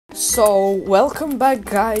So, welcome back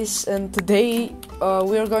guys, and today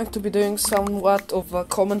we are going to be doing somewhat of a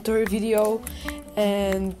commentary video,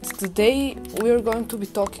 and today we are going to be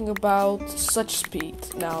talking about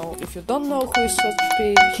SuchSpeed. Now, if you don't know who is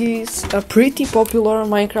SuchSpeed, he's a pretty popular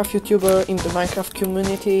Minecraft YouTuber in the Minecraft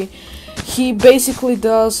community. He basically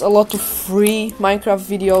does a lot of free Minecraft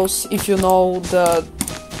videos, if you know the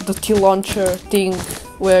T-Launcher thing,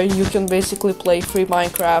 where you can basically play free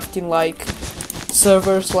Minecraft in like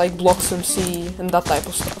servers like BloxMC and that type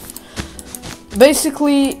of stuff.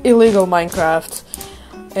 Basically illegal Minecraft.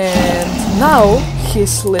 And now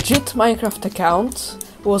his legit Minecraft account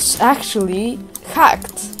was actually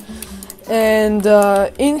hacked. And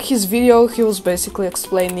in his video he was basically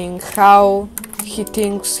explaining how he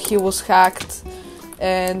thinks he was hacked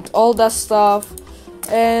and all that stuff.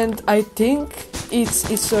 And I think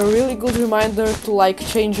it's a really good reminder to like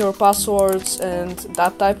change your passwords and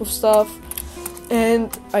that type of stuff. And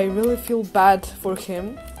I really feel bad for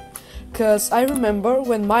him, cause I remember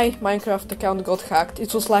when my Minecraft account got hacked,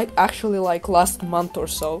 it was like actually like last month or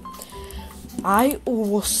so. I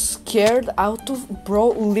was scared out of, bro,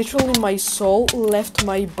 literally my soul left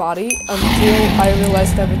my body until I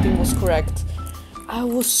realized everything was correct. I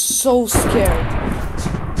was so scared.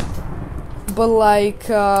 But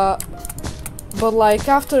like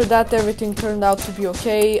after that everything turned out to be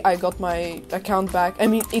okay. I got my account back. I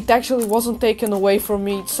mean, it actually wasn't taken away from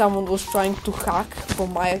me. Someone was trying to hack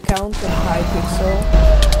from my account and hide Pixel.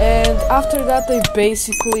 And after that I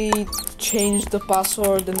basically changed the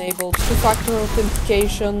password, enabled two-factor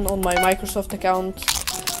authentication on my Microsoft account.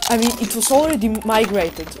 I mean, it was already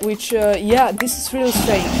migrated, which yeah, this is really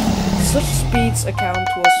strange. SuchSpeed's account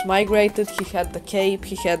was migrated, he had the cape,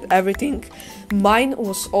 he had everything. Mine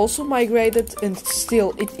was also migrated and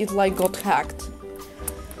still it like got hacked.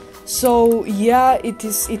 So yeah, it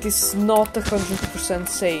is not 100%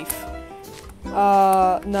 safe.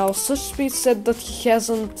 Now SuchSpeed said that he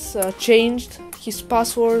hasn't changed his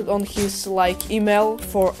password on his like email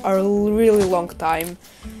for a really long time,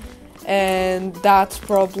 and that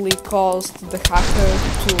probably caused the hacker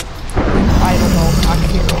to, I don't know, hack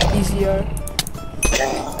him easier,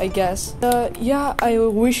 I guess. Yeah, I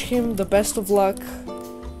wish him the best of luck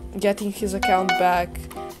getting his account back,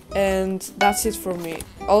 and that's it for me.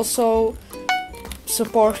 Also,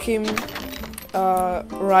 support him,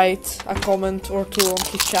 write a comment or two on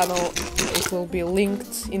his channel, it will be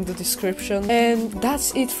linked in the description. And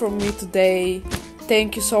that's it from me today.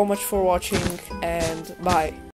 Thank you so much for watching, and bye.